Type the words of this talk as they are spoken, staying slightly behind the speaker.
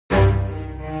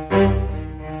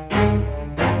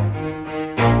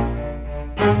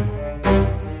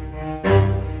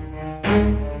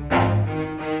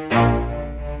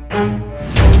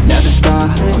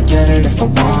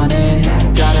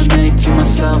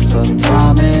a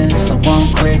promise. I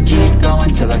won't quit, keep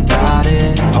going till I got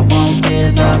it. I won't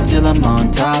give up till I'm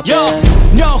on top. Yo,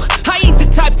 no, I ain't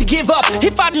the type to give up.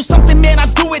 If I do something, man, I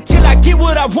do it till I get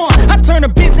what I want. I turn a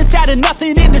business out of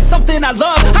nothing into something I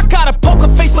love. I got a poker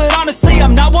face, but honestly,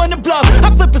 I'm not one to bluff. I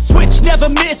flip a switch, never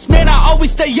miss, man, I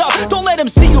always stay up. Don't let them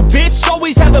see you, bitch,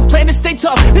 always have a plan to stay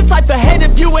tough. This life ahead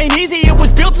of you ain't easy, it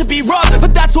was built to be rough.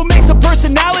 But that's what makes a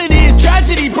personality, is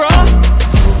tragedy, bruh.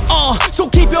 So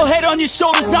keep your head on your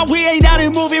shoulders. Now we ain't out here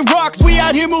moving rocks, we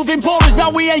out here moving boulders. Now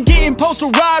we ain't getting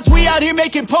posterized, we out here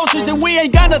making posters. And we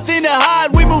ain't got nothing to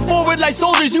hide, we move forward like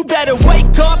soldiers. You better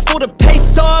wake up for the pay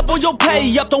stub, or you'll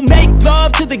pay up. Don't make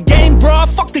love to the game, bruh,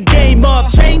 fuck the game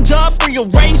up. Change up,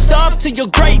 rearrange stuff to your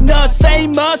greatness.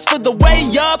 Famous for the way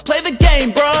up, play the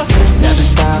game, bruh. Never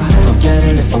stop, I'll get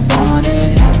it if I want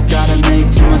it. Gotta make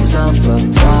to myself a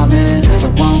promise. I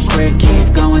won't quit,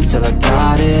 keep going till I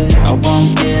got it. I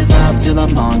won't give up till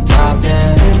I'm on top,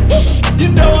 yeah. You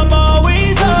know I'm on